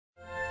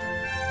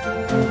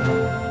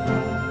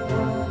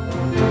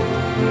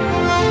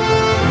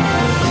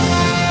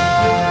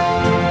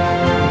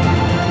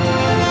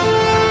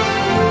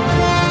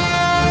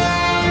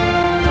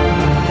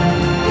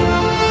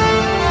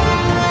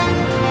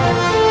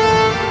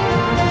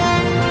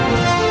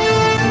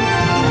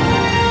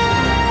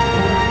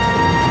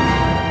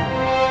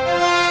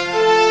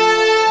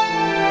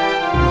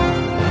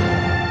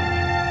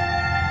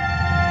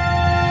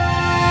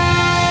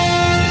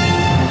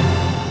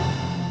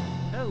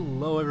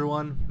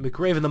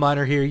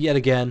McRaventheMiner here yet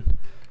again,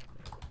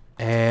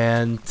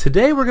 and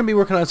today we're going to be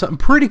working on something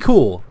pretty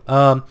cool.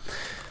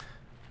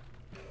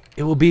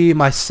 It will be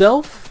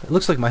myself, it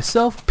looks like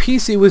myself,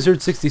 PC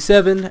Wizard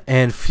 67,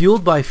 and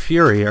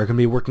FueledbyFury are going to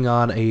be working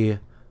on a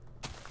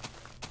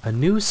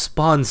new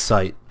spawn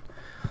site,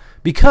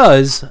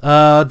 because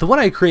the one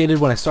I created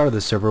when I started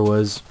this server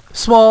was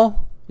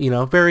small, you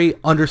know, very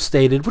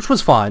understated, which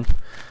was fine.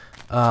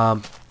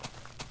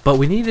 But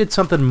we needed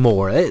something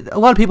more. A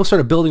lot of people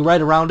started building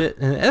right around it,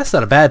 and that's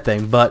not a bad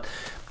thing, but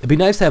it'd be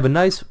nice to have a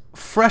nice,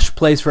 fresh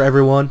place for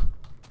everyone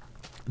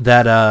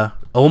that,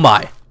 oh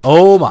my.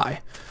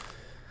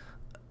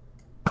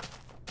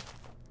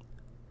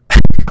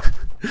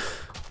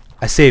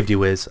 I saved you,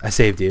 Wiz. I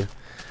saved you.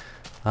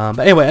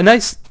 But anyway, a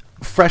nice,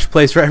 fresh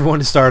place for everyone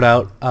to start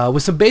out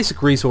with some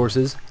basic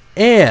resources,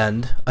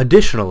 and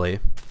additionally,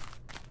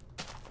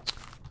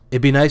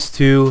 it'd be nice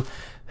to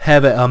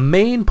have a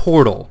main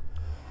portal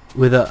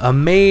with a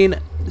main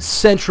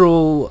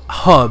central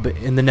hub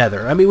in the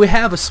Nether. I mean, we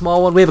have a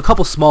small one. We have a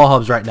couple small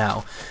hubs right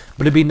now,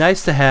 but it'd be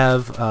nice to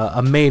have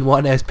a main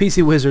one, as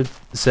PC Wizard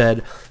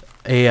said,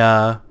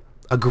 a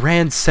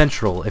grand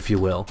central, if you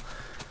will.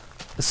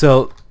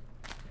 So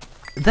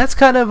that's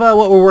kind of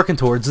what we're working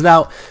towards.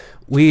 Now,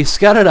 we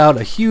scouted out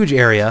a huge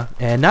area,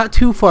 and not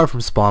too far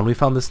from spawn, we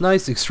found this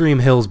nice extreme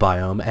hills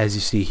biome, as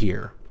you see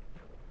here.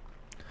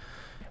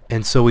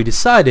 And so we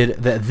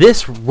decided that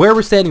this, where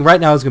we're standing right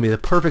now, is going to be the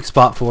perfect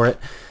spot for it.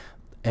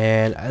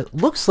 And it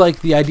looks like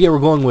the idea we're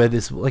going with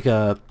is like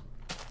a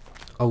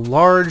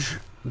large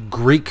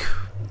Greek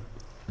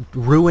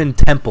ruined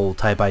temple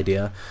type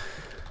idea.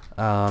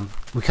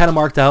 We kind of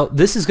marked out,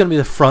 this is going to be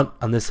the front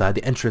on this side,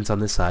 the entrance on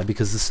this side,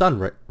 because the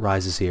sun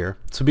rises here.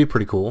 So it'll be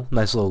pretty cool.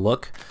 Nice little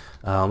look.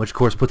 Which of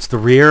course puts the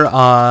rear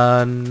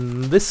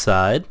on this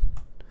side.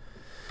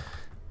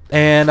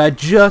 And I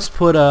just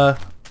put a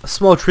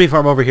small tree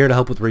farm over here to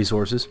help with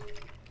resources.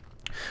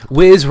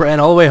 Wiz ran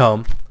all the way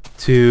home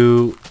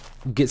to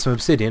get some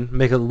obsidian,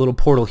 make a little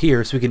portal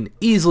here so we can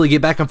easily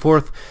get back and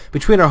forth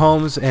between our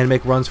homes and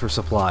make runs for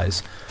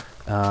supplies.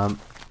 In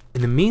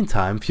the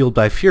meantime,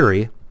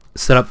 FueledbyFury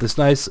set up this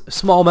nice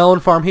small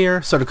melon farm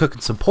here, started cooking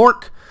some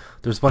pork.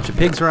 There's a bunch of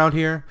pigs around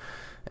here,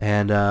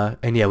 and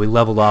yeah, we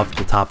leveled off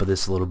the top of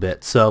this a little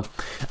bit. So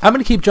I'm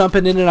going to keep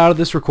jumping in and out of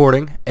this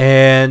recording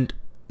and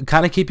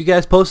kind of keep you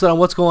guys posted on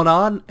what's going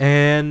on,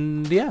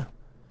 and yeah,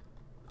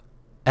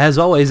 as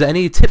always,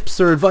 any tips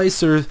or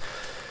advice or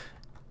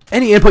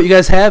any input you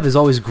guys have is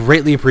always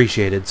greatly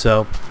appreciated.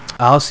 So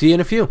I'll see you in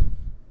a few.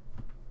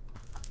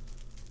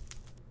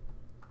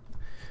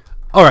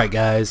 Alright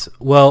guys,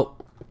 well,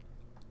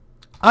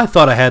 I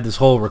thought I had this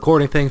whole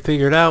recording thing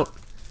figured out.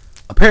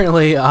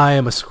 Apparently I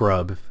am a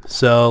scrub,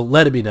 so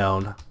let it be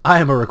known, I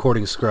am a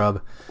recording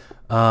scrub.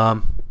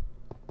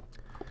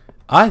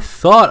 I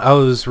thought I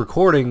was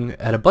recording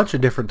at a bunch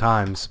of different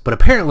times, but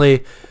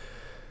apparently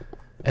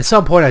at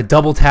some point I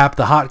double tapped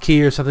the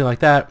hotkey or something like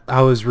that.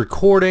 I was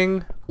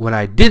recording when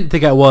I didn't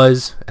think I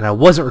was, and I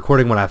wasn't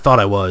recording when I thought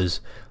I was.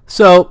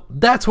 So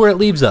that's where it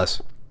leaves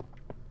us.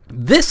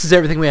 This is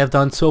everything we have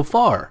done so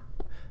far.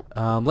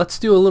 Let's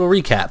do a little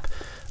recap.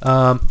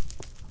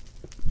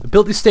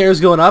 Built these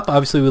stairs going up.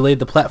 Obviously we laid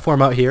the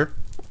platform out here.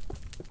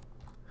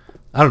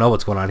 I don't know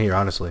what's going on here,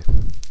 honestly.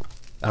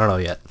 I don't know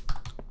yet.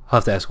 I'll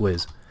have to ask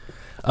Wiz.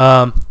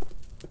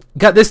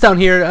 Got this down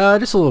here,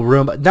 just a little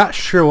room. Not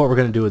sure what we're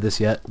going to do with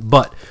this yet,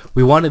 but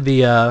we wanted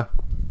the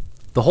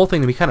whole thing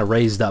to be kind of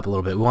raised up a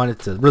little bit. We wanted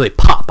it to really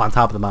pop on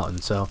top of the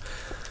mountain. So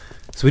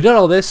we did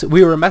all this.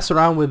 We were messing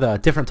around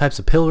with different types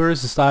of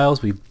pillars and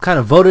styles. We kind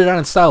of voted on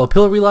a style of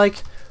pillar we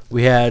like.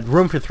 We had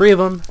room for 3 of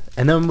them,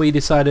 and then we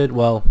decided,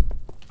 well,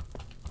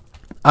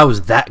 I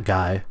was that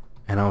guy,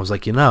 and I was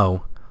like, you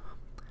know,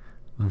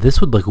 this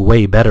would look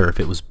way better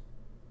if it was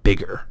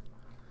bigger.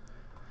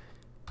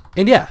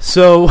 And yeah,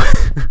 so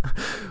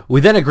we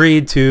then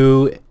agreed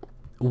to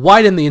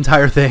widen the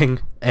entire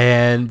thing,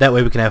 and that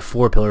way we can have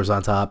 4 pillars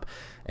on top,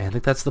 and I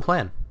think that's the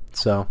plan.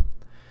 So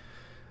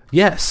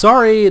yeah,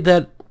 sorry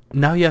that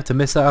now you have to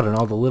miss out on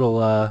all the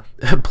little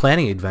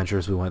planning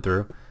adventures we went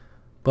through,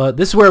 but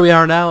this is where we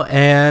are now,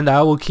 and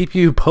I will keep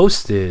you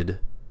posted.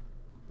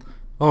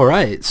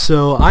 Alright,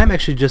 so I'm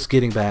actually just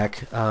getting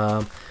back.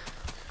 I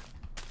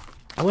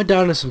went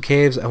down into some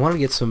caves. I want to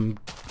get some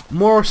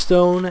more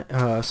stone,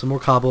 some more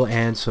cobble,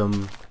 and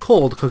some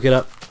coal to cook it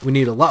up. We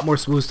need a lot more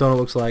smooth stone, it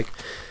looks like.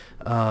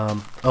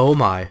 Oh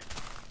my,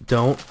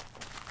 don't.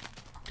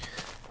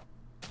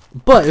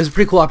 But it was a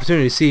pretty cool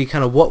opportunity to see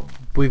kind of what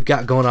we've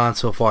got going on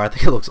so far. I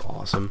think it looks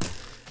awesome.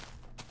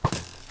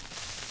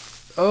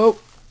 Oh,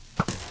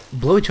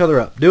 Blow each other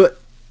up. Do it.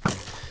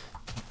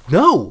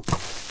 No!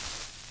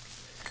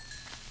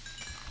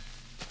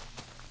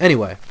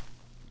 Anyway.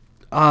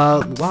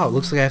 Wow,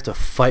 looks like I have to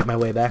fight my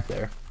way back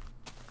there.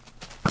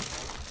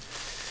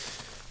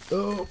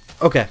 Oh,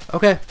 okay,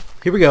 okay.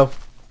 Here we go.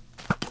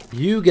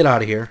 You get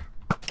out of here.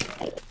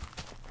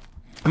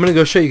 I'm gonna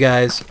go show you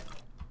guys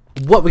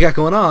what we got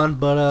going on,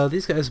 but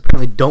these guys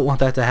apparently don't want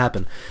that to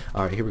happen.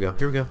 Alright, here we go,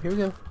 here we go, here we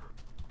go.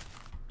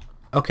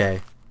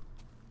 Okay.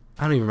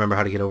 I don't even remember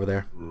how to get over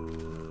there.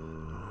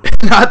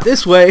 Not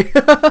this way!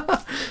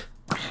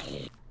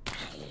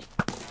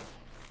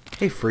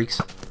 Hey,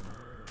 freaks.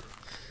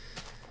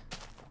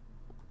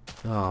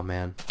 Oh,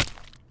 man.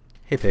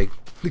 Hey, pig.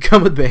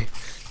 Come with me.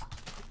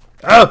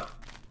 Oh!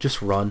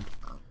 Just run.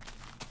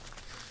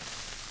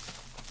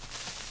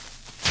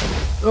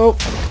 Oh!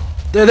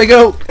 There they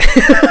go!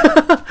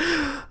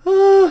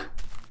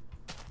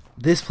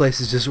 This place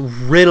is just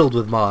riddled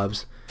with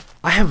mobs.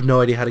 I have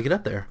no idea how to get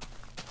up there.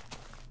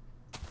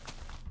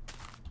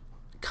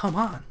 Come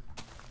on.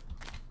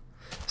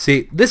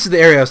 See, this is the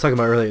area I was talking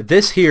about earlier.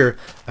 This here,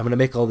 I'm going to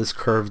make all this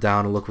curve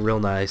down and look real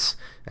nice.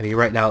 I mean,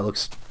 right now it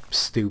looks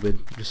stupid.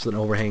 Just an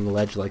overhanging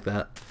ledge like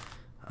that.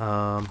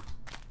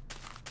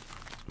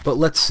 But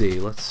let's see,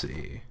 let's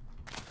see.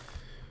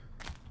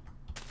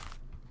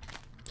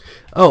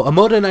 Oh,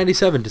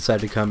 Amoda97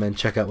 decided to come and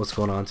check out what's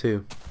going on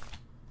too.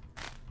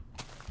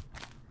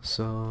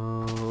 So,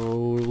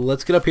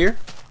 let's get up here.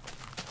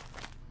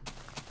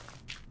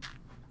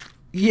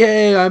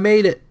 Yay, I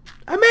made it!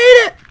 I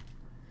made it!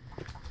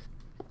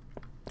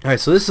 Alright,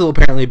 so this will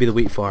apparently be the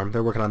wheat farm.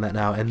 They're working on that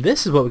now. And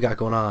this is what we got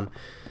going on.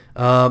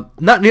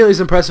 Not nearly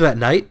as impressive at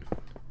night.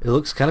 It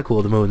looks kind of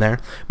cool, the moon there.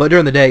 But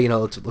during the day, you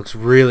know, it looks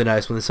really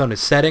nice. When the sun is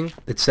setting,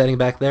 it's setting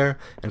back there.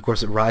 And, of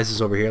course, it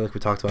rises over here like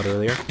we talked about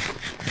earlier.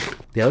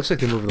 Yeah, it looks like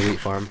they're moving the wheat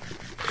farm.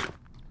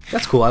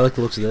 That's cool. I like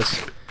the looks of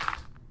this.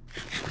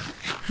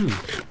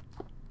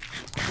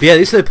 But yeah,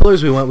 these are the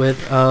pillars we went with.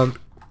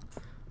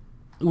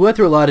 We went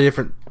through a lot of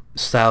different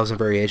styles and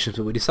variations,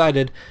 but we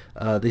decided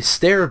the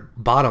stair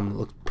bottom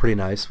looked pretty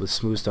nice with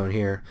smooth stone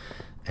here.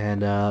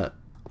 And,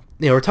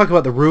 you know, we're talking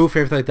about the roof,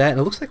 everything like that, and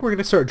it looks like we're going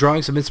to start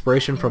drawing some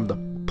inspiration from the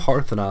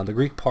Parthenon, the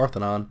Greek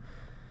Parthenon.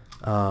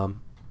 So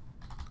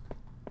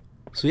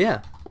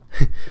yeah.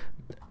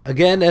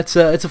 Again, it's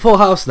a full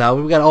house now.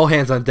 We've got all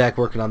hands on deck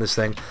working on this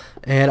thing,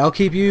 and I'll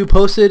keep you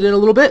posted in a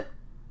little bit.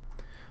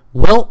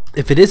 Well,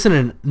 if it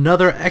isn't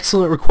another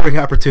excellent recording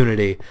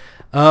opportunity.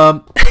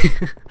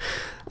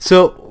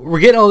 So we're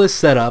getting all this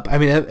set up. I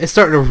mean, it's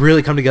starting to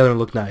really come together and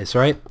look nice,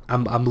 right?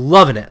 I'm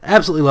loving it,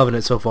 absolutely loving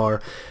it so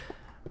far.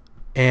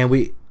 And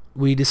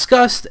we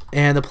discussed,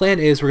 and the plan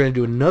is we're going to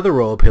do another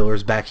row of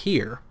pillars back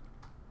here,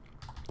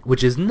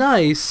 which is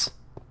nice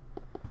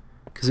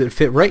because it would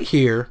fit right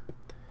here,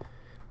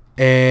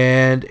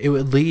 and it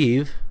would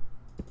leave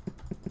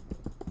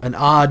an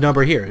odd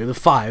number here, the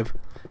 5.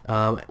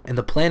 And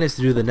the plan is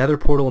to do the nether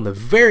portal in the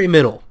very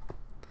middle,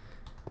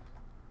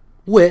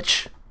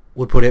 which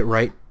would put it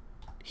right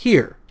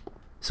here.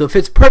 So it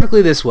fits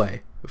perfectly this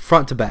way,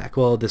 front to back.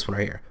 Well, this one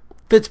right here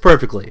fits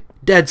perfectly,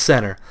 dead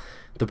center.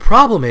 The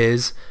problem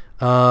is,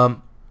 I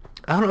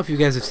don't know if you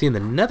guys have seen the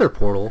nether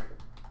portal,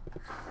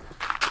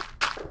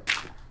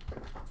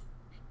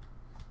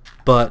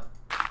 but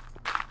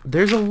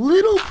there's a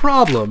little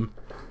problem.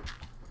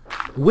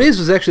 Wiz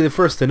was actually the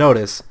first to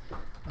notice.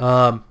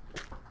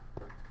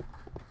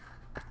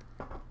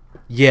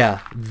 Yeah,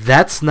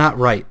 that's not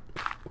right.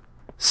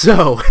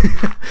 So,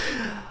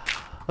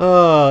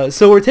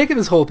 so we're taking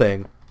this whole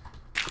thing.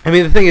 I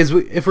mean, the thing is,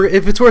 if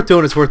it's worth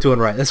doing, it's worth doing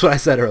right. That's what I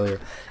said earlier.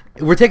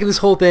 We're taking this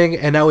whole thing,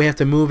 and now we have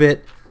to move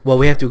it. Well,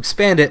 we have to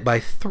expand it by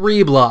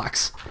 3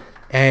 blocks.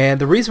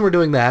 And the reason we're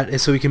doing that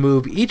is so we can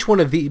move each one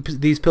of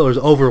these pillars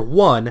over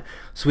 1,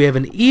 so we have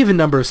an even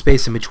number of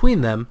space in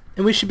between them,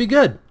 and we should be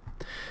good.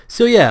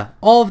 So yeah,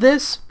 all of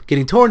this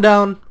getting torn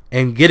down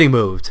and getting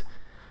moved.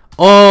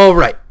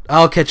 Alright,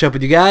 I'll catch up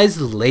with you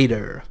guys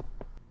later.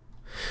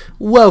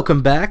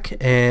 Welcome back,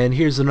 and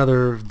here's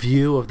another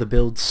view of the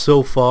build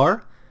so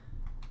far.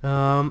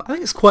 I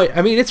think it's quite,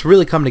 I mean, it's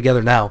really come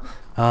together now.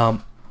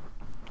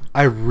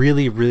 I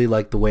really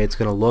like the way it's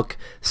going to look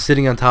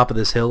sitting on top of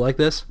this hill like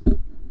this.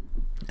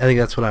 I think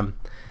that's what I'm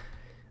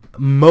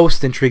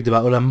most intrigued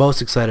about, what I'm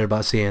most excited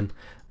about seeing.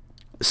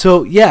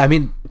 So yeah, I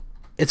mean,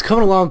 it's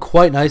coming along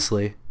quite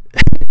nicely.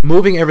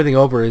 Moving everything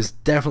over is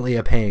definitely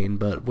a pain,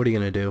 but what are you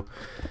going to do?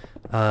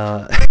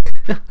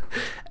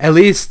 At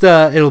least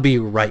it'll be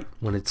right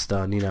when it's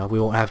done, you know. We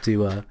won't have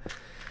to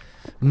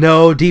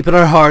know deep in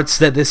our hearts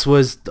that this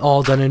was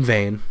all done in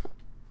vain.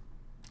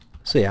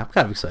 So yeah, I'm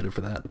kind of excited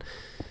for that.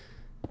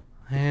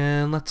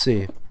 And let's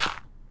see.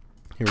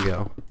 Here we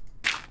go.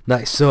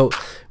 Nice. So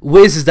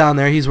Wiz is down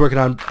there. He's working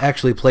on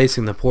actually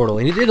placing the portal,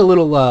 and he did a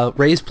little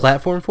raised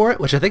platform for it,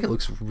 which I think it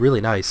looks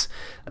really nice.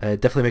 It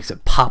definitely makes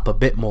it pop a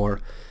bit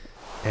more.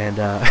 And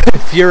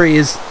Fury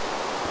is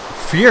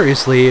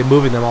furiously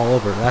moving them all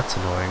over. That's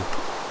annoying.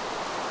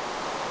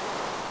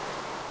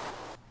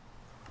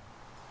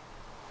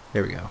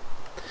 There we go.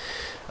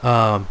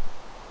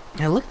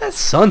 Yeah, look at that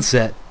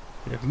sunset.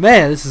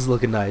 Man, this is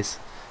looking nice.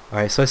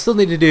 Alright, so I still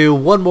need to do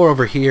one more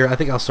over here. I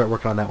think I'll start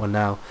working on that one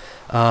now.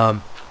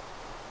 But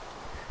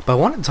I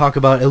wanted to talk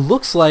about, it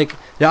looks like,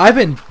 now I've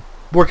been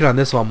working on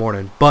this all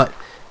morning, but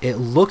it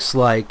looks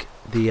like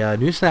the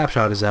new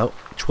snapshot is out,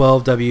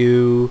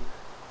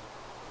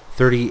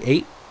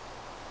 12W38A,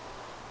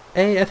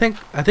 I think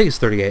it's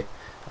 38.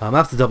 I'll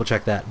have to double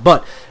check that.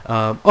 But,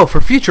 oh,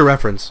 for future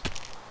reference,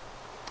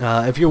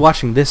 if you're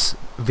watching this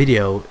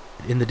video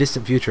in the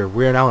distant future,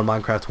 we're now in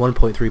Minecraft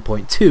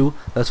 1.3.2.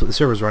 That's what the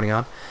server's running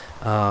on.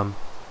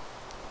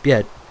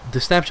 Yeah,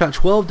 the snapshot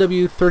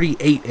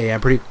 12W38A,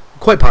 I'm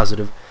quite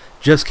positive,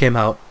 just came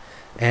out,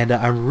 and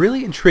I'm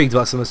really intrigued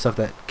about some of the stuff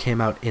that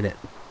came out in it.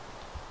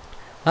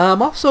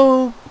 I'm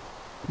also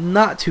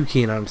not too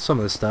keen on some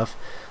of this stuff,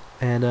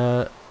 and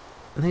I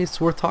think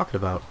it's worth talking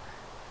about.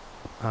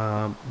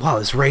 Wow,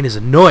 this rain is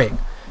annoying.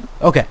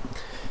 Okay,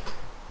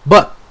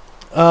 but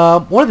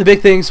one of the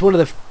big things, one of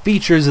the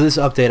features of this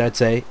update, I'd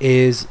say,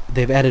 is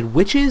they've added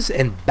witches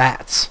and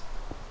bats.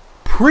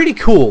 Pretty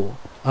cool.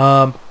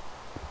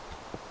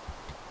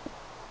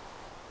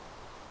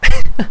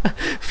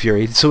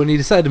 Fury, so when you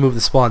decided to move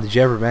the spawn, did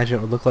you ever imagine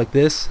it would look like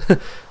this?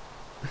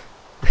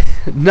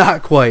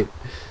 Not quite.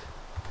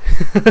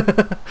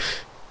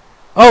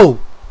 Oh,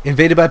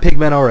 invaded by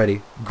pigmen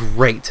already.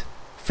 Great.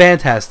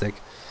 Fantastic.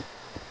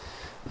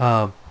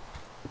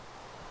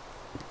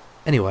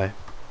 Anyway,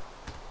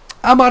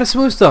 I'm out of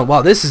smooth stone.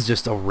 Wow, this is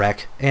just a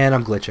wreck, and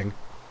I'm glitching.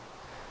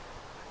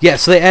 Yeah,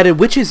 so they added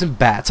witches and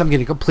bats. I'm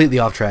getting completely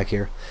off track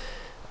here.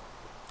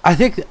 I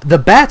think the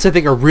bats,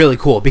 are really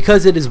cool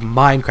because it is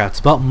Minecraft. It's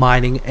about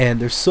mining, and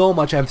there's so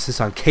much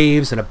emphasis on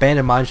caves and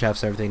abandoned mine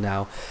shafts and everything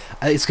now.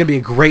 It's going to be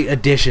a great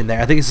addition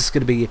there. I think it's just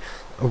going to be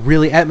a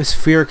really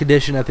atmospheric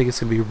addition. I think it's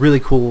going to be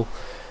really cool.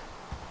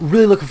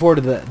 Really looking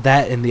forward to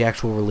that in the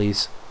actual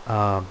release.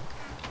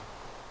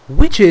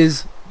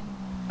 Witches,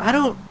 I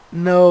don't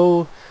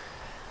know.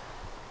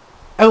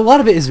 A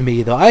lot of it is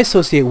me, though. I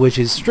associate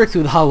witches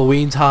strictly with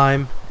Halloween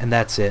time, and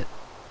that's it.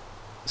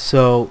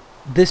 So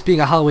this being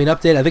a Halloween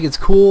update, I think it's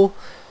cool.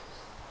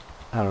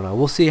 I don't know.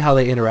 We'll see how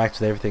they interact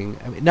with everything.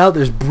 I mean, now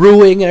there's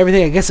brewing and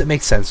everything. I guess it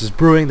makes sense. There's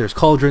brewing, there's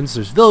cauldrons,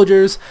 there's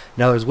villagers.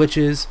 Now there's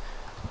witches.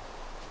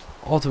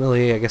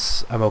 Ultimately, I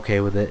guess I'm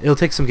okay with it. It'll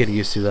take some getting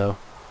used to, though.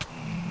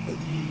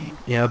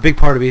 You know, a big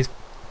part of me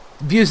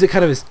views it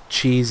kind of as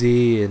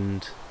cheesy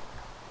and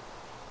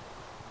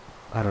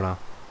I don't know,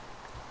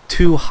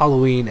 too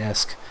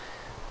Halloween-esque.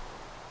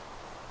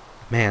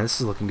 Man, this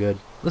is looking good.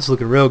 This is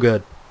looking real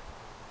good.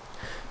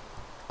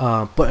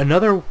 But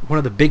another one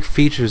of the big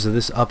features of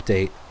this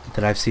update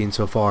that I've seen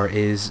so far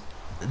is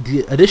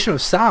the addition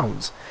of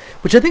sounds,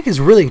 which I think is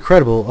really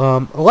incredible.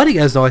 A lot of you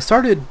guys know I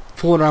started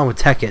fooling around with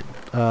Tekkit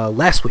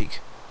last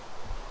week.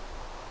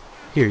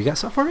 Here, you got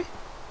something for me?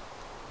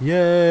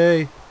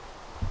 Yay!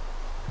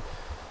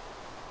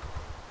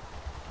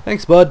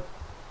 Thanks, bud.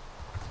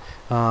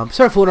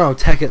 Started fooling around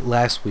with Tekkit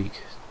last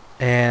week,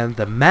 and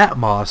the Mat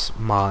Moss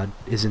mod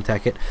is in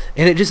Tekkit,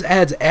 and it just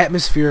adds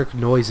atmospheric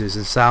noises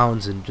and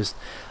sounds, and just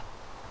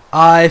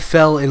I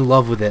fell in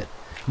love with it.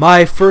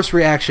 My first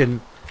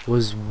reaction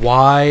was,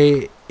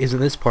 why isn't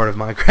this part of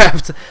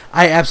Minecraft?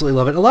 I absolutely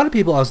love it. A lot of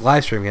people, I was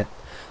live streaming it,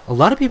 a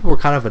lot of people were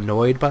kind of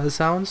annoyed by the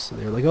sounds.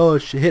 They were like, oh,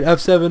 hit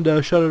F7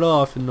 to shut it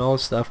off and all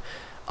this stuff.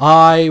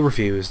 I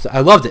refused. I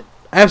loved it.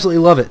 I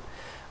absolutely love it.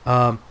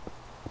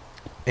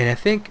 And I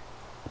think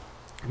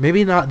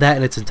maybe not that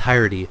in its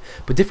entirety,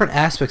 but different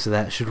aspects of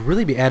that should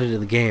really be added to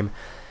the game.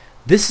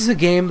 This is a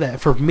game that,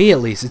 for me at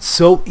least, it's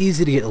so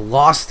easy to get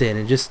lost in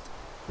and just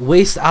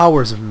waste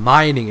hours of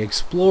mining,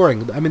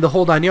 exploring, I mean the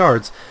whole 9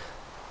 yards.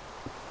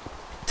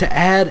 To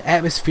add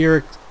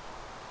atmospheric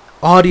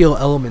audio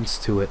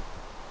elements to it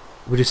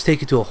would just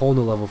take it to a whole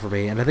new level for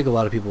me, and I think a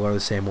lot of people are the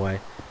same way.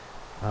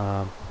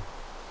 One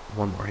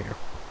more here.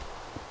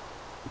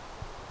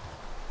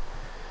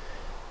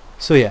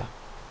 So yeah,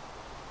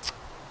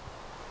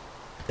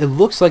 it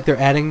looks like they're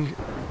adding,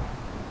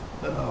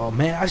 oh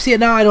man, I see it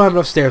now. I don't have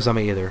enough stairs on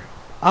me either.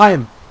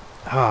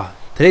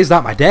 Today's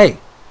not my day.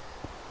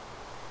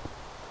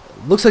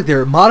 Looks like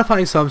they're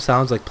modifying some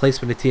sounds, like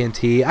placement of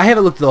TNT. I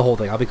haven't looked at the whole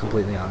thing, I'll be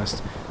completely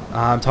honest.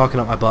 I'm talking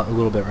up my butt a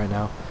little bit right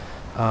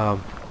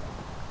now.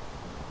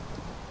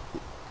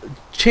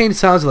 Change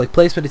sounds like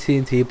placement of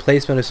TNT,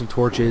 placement of some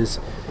torches.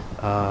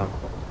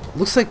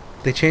 Looks like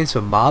they changed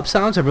some mob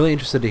sounds. I'm really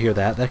interested to hear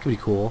that. That could be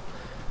cool.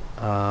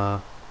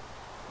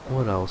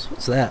 What else?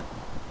 What's that?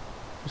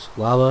 Just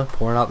lava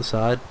pouring out the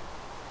side.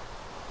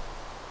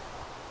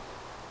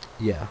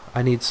 Yeah,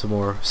 I need some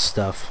more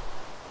stuff.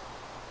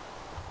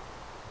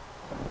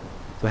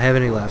 Do I have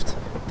any left?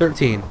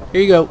 13.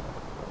 Here you go.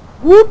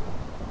 Whoop!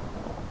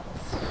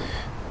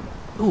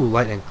 Ooh,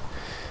 lightning.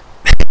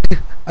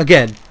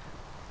 Again,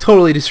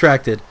 totally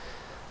distracted.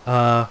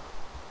 What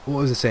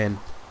was it saying?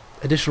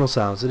 Additional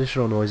sounds,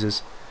 additional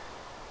noises.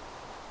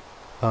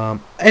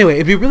 Anyway,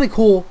 it'd be really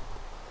cool.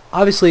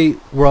 Obviously,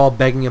 we're all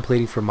begging and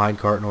pleading for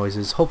minecart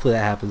noises. Hopefully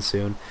that happens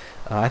soon.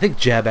 I think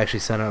Jeb actually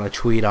sent out a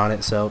tweet on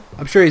it, so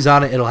I'm sure he's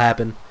on it. It'll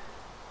happen.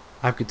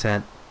 I'm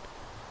content.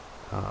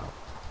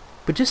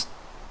 But just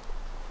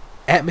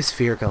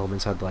atmospheric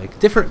elements I'd like.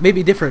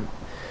 Maybe different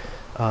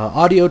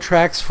audio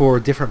tracks for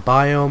different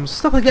biomes,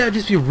 stuff like that would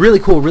just be really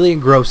cool, really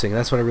engrossing.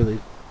 That's what I'm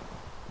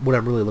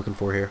really looking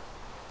for here.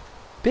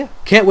 But yeah,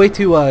 can't wait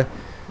to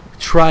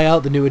try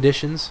out the new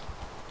additions.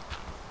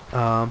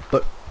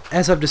 But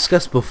as I've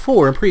discussed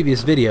before in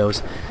previous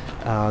videos,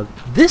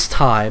 this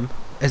time,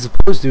 as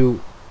opposed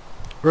to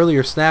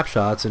earlier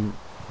snapshots and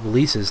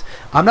releases,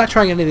 I'm not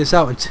trying any of this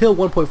out until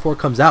 1.4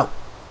 comes out.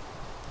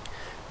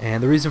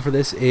 And the reason for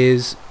this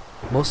is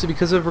mostly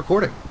because of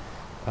recording.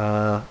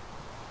 I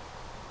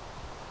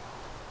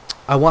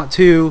want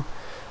to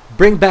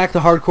bring back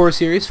the hardcore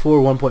series for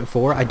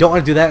 1.4. I don't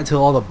want to do that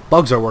until all the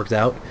bugs are worked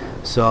out,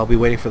 so I'll be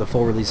waiting for the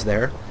full release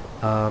there.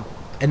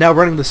 And now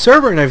running the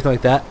server and everything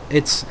like that,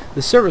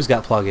 the server's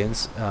got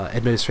plugins,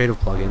 administrative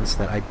plugins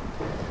that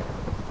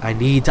I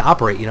need to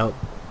operate, you know,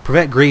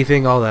 prevent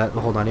griefing, all that,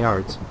 the whole 9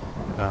 yards.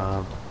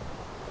 Man,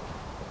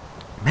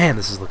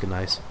 this is looking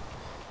nice.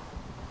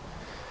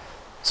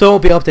 So I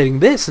won't be updating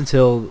this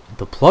until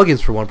the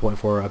plugins for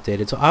 1.4 are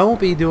updated, so I won't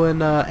be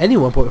doing any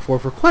 1.4 for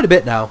quite a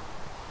bit now.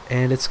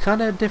 And it's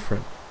kind of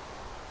different.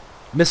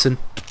 Missing.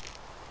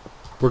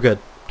 We're good.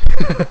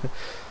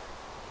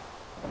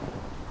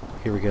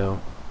 Here we go.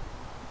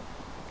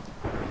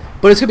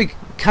 But it's going to be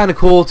kind of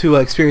cool to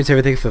experience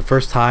everything for the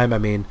first time. I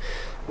mean,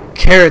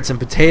 carrots and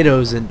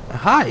potatoes and...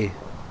 Hi!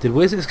 Did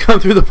Wizards come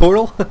through the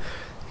portal?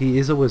 He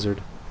is a wizard.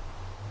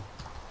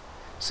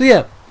 So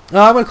yeah,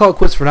 I'm going to call it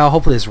quits for now.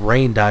 Hopefully this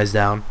rain dies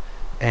down.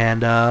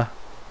 And,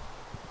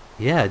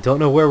 yeah, don't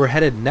know where we're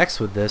headed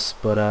next with this,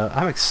 but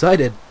I'm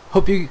excited.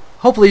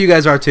 Hopefully you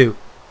guys are too.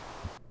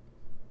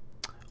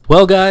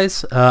 Well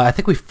guys, I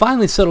think we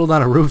finally settled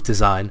on a roof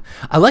design.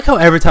 I like how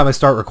every time I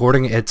start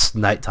recording it's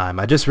nighttime.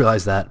 I just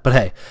realized that. But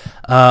hey,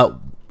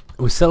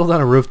 we settled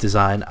on a roof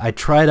design. I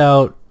tried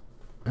out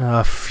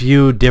a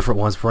few different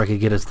ones before I could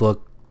get it to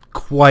look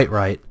quite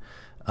right.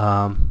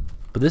 But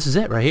this is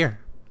it right here.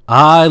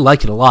 I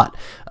like it a lot.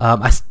 Now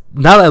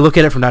that I look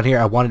at it from down here,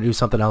 I want to do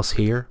something else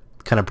here.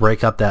 Kind of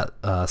break up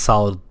that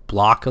solid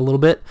block a little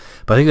bit.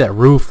 But I think that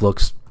roof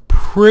looks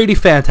pretty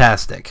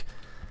fantastic.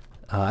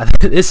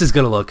 This is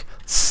going to look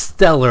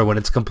stellar when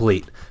it's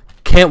complete.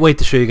 Can't wait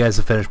to show you guys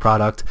the finished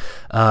product.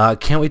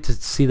 Can't wait to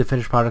see the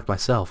finished product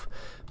myself.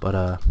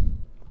 But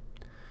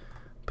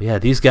yeah,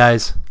 these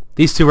guys,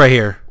 these two right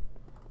here,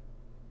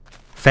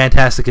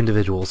 fantastic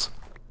individuals.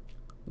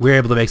 We were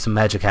able to make some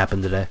magic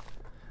happen today.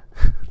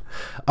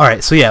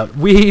 Alright, so yeah,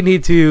 we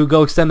need to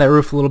go extend that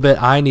roof a little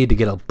bit. I need to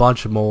get a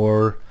bunch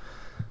more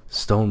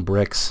stone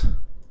bricks,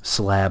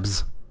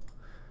 slabs,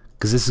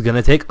 because this is going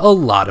to take a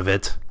lot of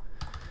it.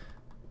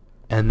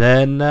 And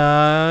then,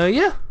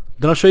 yeah,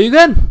 then I'll show you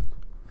again.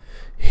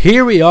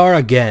 Here we are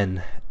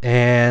again.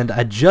 And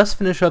I just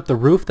finished up the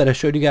roof that I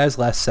showed you guys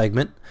last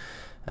segment.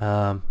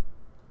 And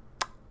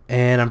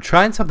I'm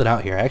trying something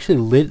out here. I actually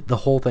lit the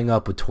whole thing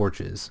up with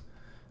torches.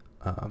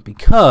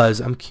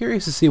 Because I'm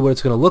curious to see what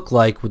it's going to look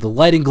like with the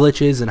lighting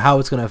glitches and how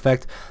it's going to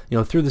affect, you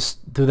know, through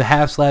the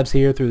half slabs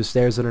here, through the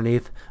stairs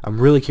underneath. I'm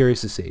really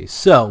curious to see.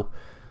 So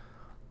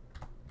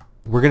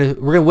we're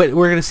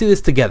gonna see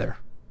this together.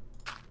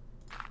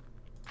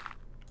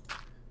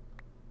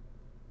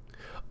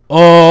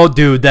 Oh,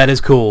 dude, that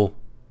is cool.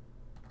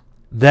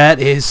 That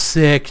is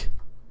sick.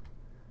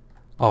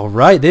 All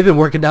right, they've been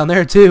working down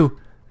there too.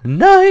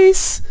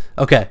 Nice.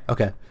 Okay.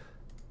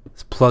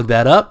 Let's plug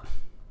that up,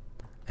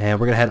 and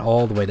we're gonna head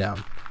all the way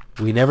down.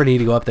 We never need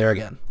to go up there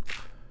again.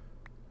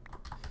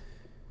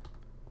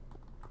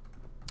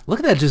 Look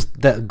at that,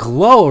 just that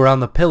glow around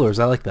the pillars.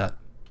 I like that.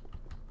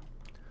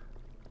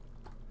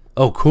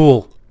 Oh,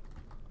 cool.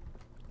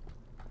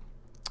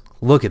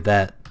 Look at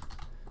that.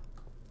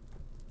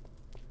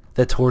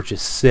 That torch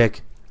is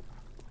sick.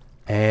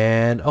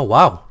 And, oh,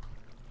 wow.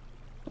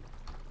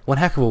 One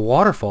heck of a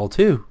waterfall,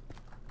 too.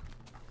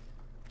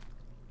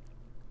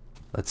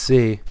 Let's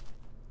see.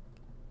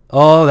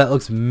 Oh, that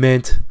looks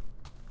mint.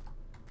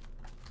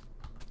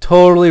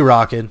 Totally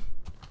rocking.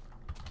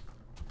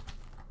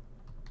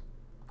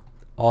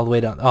 All the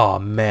way down. Oh,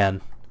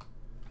 man.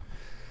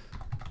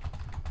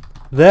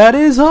 That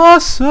is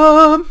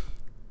awesome!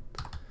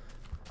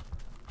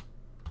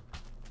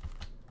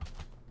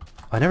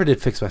 I never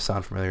did fix my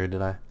sound from earlier,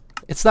 did I?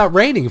 It's not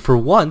raining for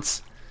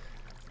once.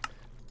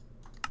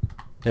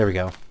 There we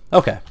go.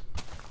 Okay.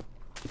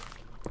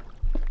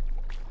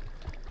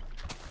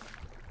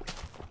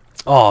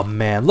 Oh,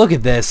 man. Look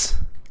at this.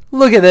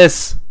 Look at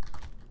this.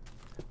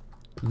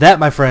 That,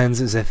 my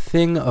friends, is a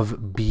thing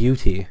of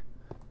beauty.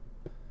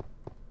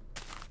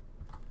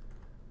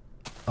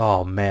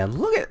 Oh, man.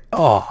 Look at...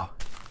 Oh.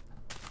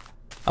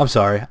 I'm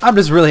sorry. I'm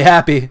just really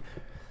happy.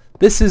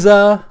 This is,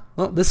 well,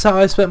 this is how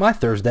I spent my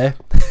Thursday.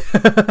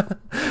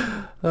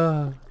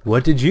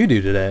 What did you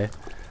do today?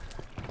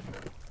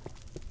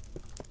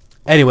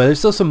 Anyway, there's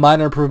still some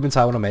minor improvements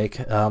I want to make.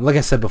 Like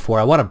I said before,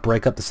 I want to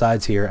break up the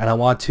sides here, and I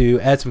want to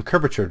add some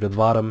curvature to the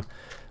bottom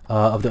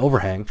of the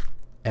overhang.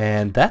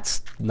 And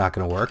that's not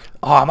going to work.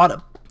 Oh, I'm out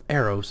of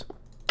arrows.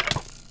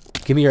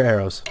 Give me your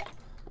arrows.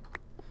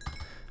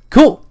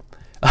 Cool.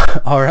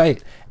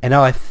 Alright. And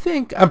now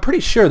I'm pretty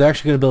sure they're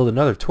actually going to build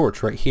another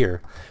torch right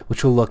here,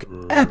 which will look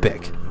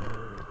epic.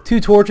 2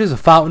 torches, a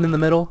fountain in the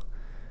middle.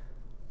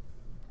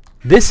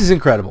 This is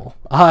incredible.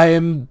 I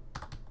am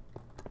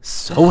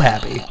so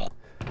happy.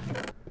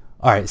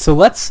 All right, so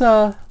let's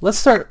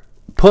start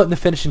putting the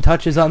finishing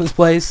touches on this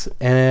place,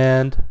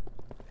 and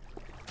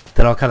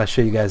then I'll kind of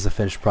show you guys the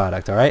finished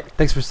product. All right,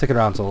 thanks for sticking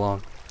around so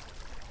long.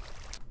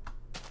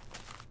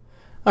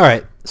 All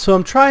right, so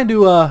I'm trying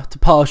to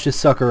polish this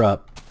sucker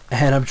up.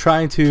 And I'm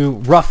trying to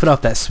roughen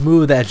up that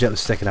smooth edge that was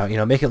sticking out, you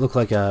know, make it look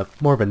like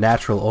more of a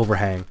natural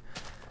overhang.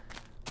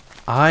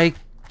 I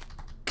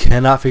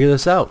cannot figure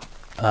this out.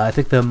 I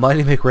think the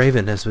mighty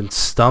McRaven has been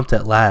stumped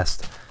at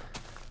last.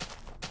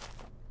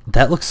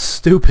 That looks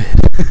stupid.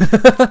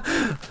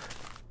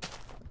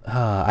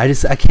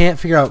 I can't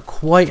figure out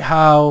quite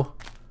how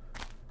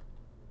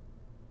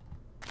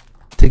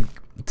to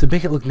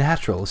make it look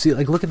natural. See,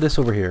 like, look at this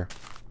over here.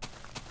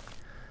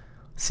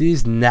 See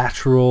these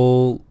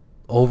natural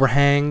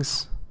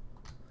overhangs,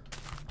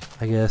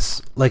 I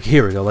guess, like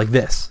here we go, like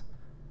this.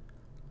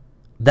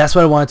 That's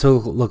what I want it to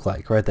look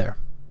like right there.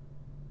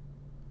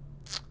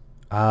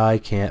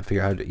 I can't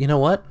figure out, you know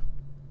what?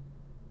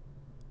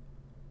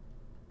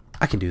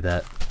 I can do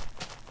that.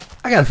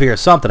 I gotta figure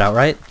something out,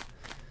 right?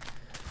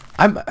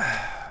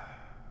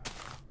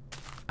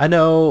 I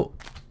know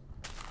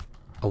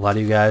a lot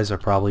of you guys are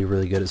probably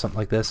really good at something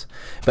like this,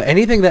 but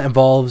anything that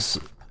involves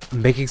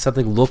making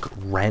something look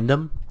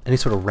random, any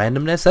sort of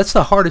randomness, that's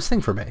the hardest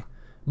thing for me.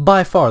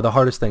 By far the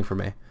hardest thing for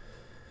me.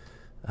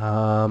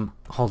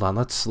 Hold on,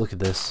 let's look at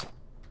this.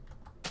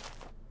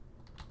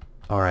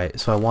 Alright,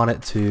 so I want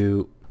it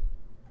to,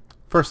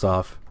 first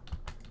off,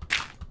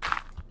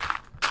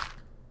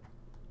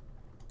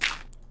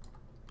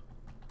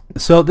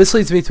 so this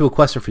leads me to a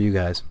question for you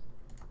guys.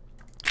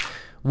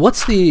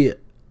 What's the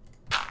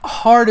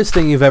hardest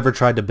thing you've ever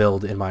tried to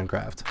build in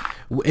Minecraft?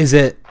 Is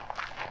it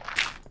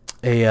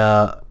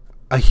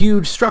a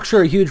huge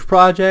structure, a huge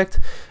project?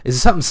 Is it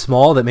something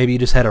small that maybe you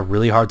just had a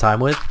really hard time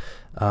with?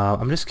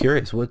 I'm just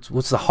curious.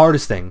 What's the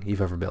hardest thing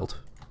you've ever built?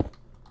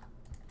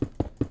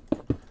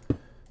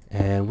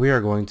 And we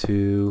are going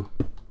to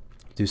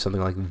do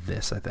something like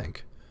this, I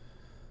think.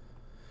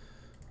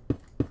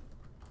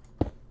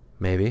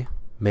 Maybe.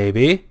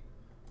 Maybe.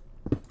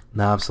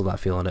 Nah, I'm still not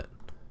feeling it.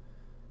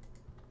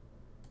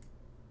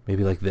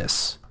 Maybe like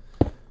this.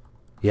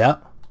 Yeah.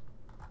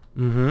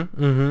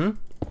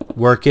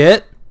 Work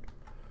it.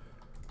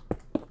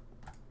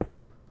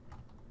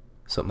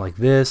 Something like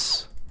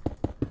this.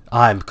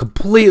 I'm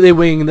completely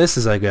winging this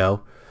as I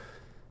go.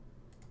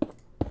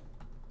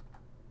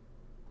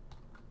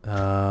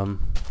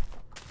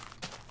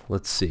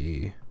 Let's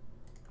see.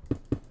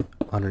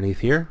 Underneath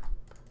here.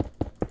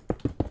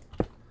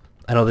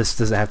 I know this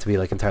doesn't have to be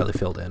like entirely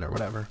filled in or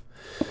whatever.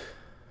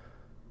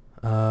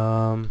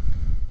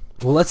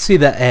 Well, let's see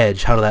that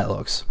edge, how that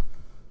looks.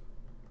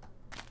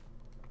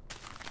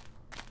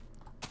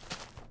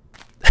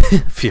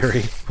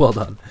 Fury, well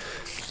done.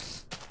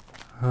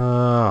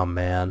 Oh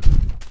man.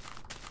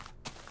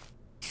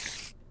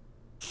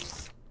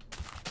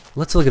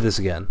 Let's look at this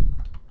again.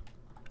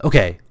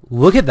 Okay,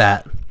 look at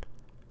that.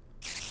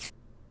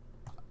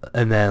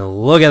 And then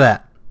look at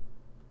that.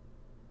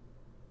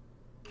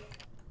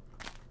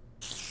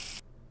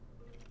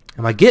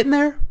 Am I getting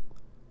there?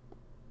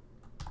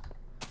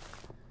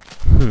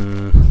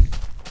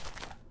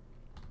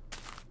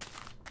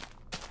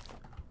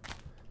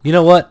 You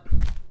know what?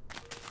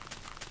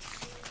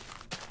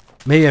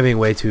 Maybe I'm being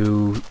way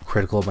too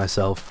critical of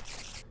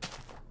myself.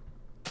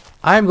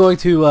 I'm going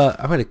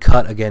to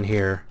cut again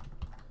here.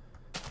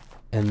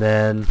 And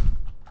then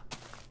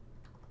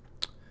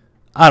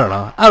I don't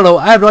know.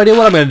 I have no idea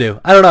what I'm going to do.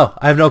 I don't know.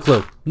 I have no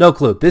clue. No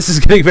clue. This is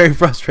getting very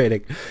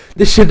frustrating.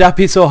 This should not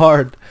be so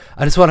hard.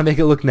 I just want to make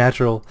it look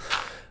natural.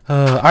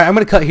 Alright, I'm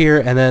going to cut here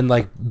and then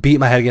like beat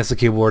my head against the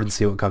keyboard and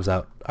see what comes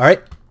out.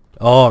 Alright?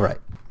 Alright.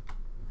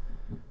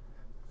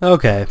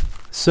 Okay.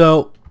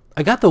 So,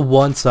 I got the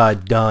one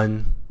side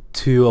done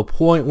to a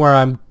point where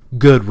I'm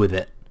good with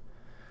it.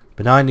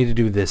 But now I need to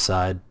do this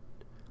side.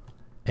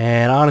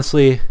 And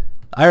honestly,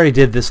 I already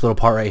did this little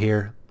part right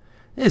here.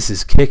 This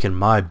is kicking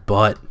my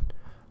butt.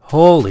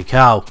 Holy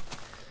cow.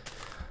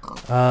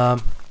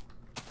 But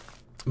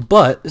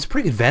it's a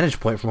pretty good vantage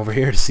point from over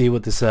here to see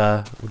what this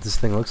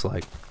thing looks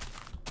like.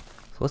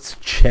 So let's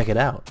check it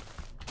out.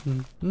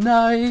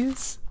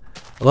 Nice.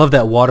 I love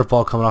that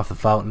waterfall coming off the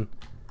fountain.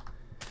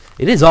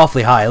 It is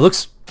awfully high. It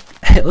looks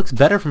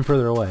better from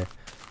further away.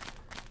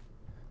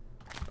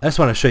 I just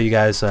want to show you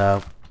guys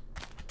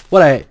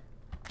what I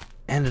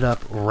ended up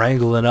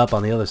wrangling up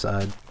on the other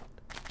side.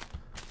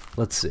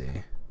 Let's see.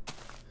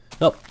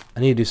 Oh,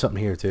 I need to do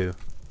something here too.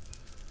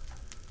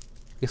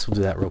 Guess we'll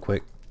do that real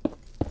quick.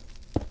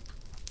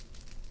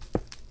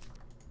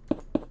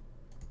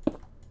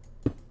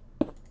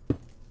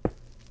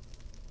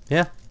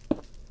 Yeah.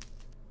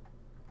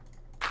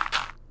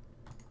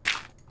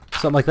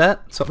 Something like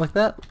that. Something like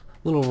that.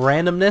 Little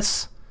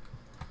randomness.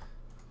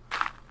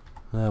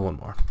 One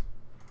more.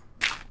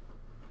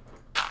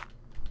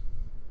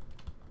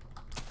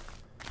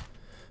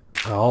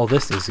 All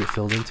this needs to get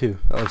filled in too.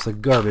 That looks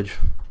like garbage.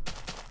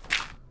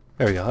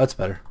 There we go. That's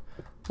better.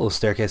 A little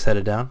staircase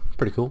headed down.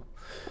 Pretty cool.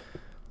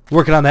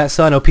 Working on that.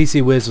 So I know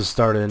PC Wiz was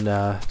starting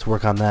to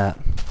work on that.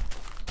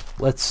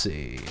 Let's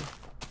see.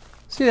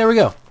 See, there we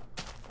go.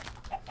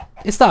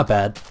 It's not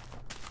bad.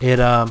 It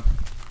I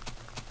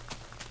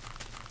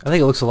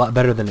think it looks a lot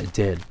better than it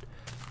did.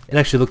 It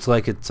actually looks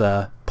like it's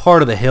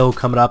part of the hill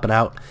coming up and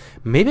out.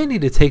 Maybe I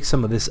need to take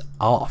some of this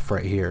off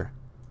right here.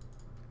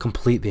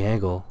 Complete the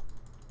angle.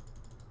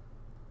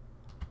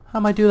 How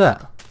might I do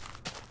that?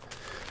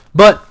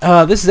 But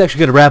this is actually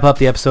going to wrap up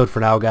the episode for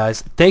now,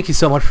 guys. Thank you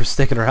so much for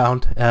sticking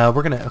around. Of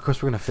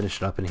course, we're gonna finish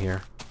it up in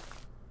here.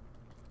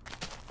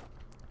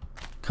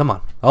 Come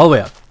on, all the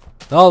way up,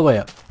 all the way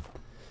up.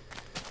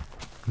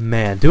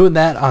 Man, doing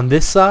that on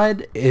this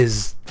side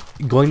is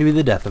going to be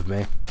the death of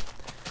me.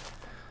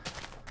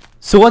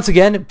 So once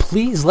again,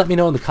 please let me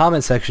know in the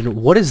comment section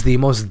what is the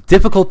most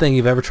difficult thing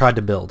you've ever tried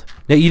to build.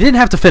 Now, you didn't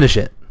have to finish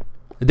it.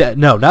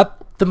 No,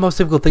 not the most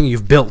difficult thing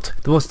you've built.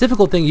 The most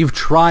difficult thing you've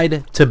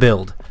tried to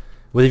build.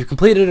 Whether you've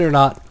completed it or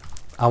not,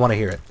 I want to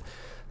hear it.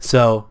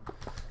 So,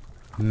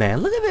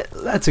 man, look at it.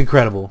 That's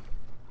incredible.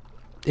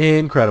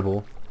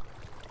 Incredible.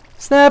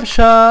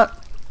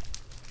 Snapshot.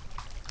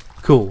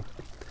 Cool.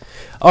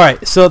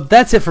 Alright, so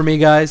that's it for me,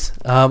 guys.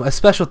 A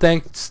special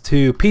thanks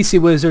to PC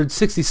Wizard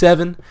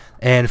 67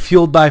 and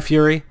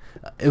FueledbyFury.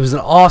 It was an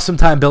awesome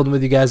time building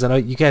with you guys. I know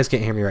you guys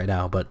can't hear me right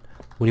now, but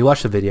when you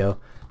watch the video,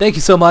 thank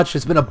you so much.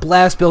 It's been a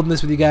blast building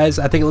this with you guys.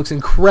 I think it looks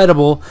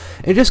incredible.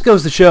 It just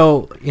goes to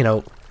show, you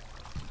know,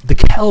 the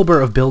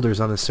caliber of builders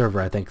on this server.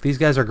 I think these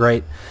guys are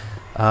great.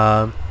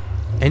 And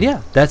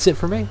yeah, that's it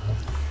for me.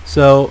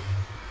 So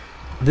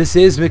this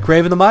is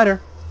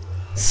McRaventheMiner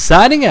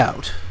signing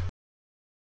out.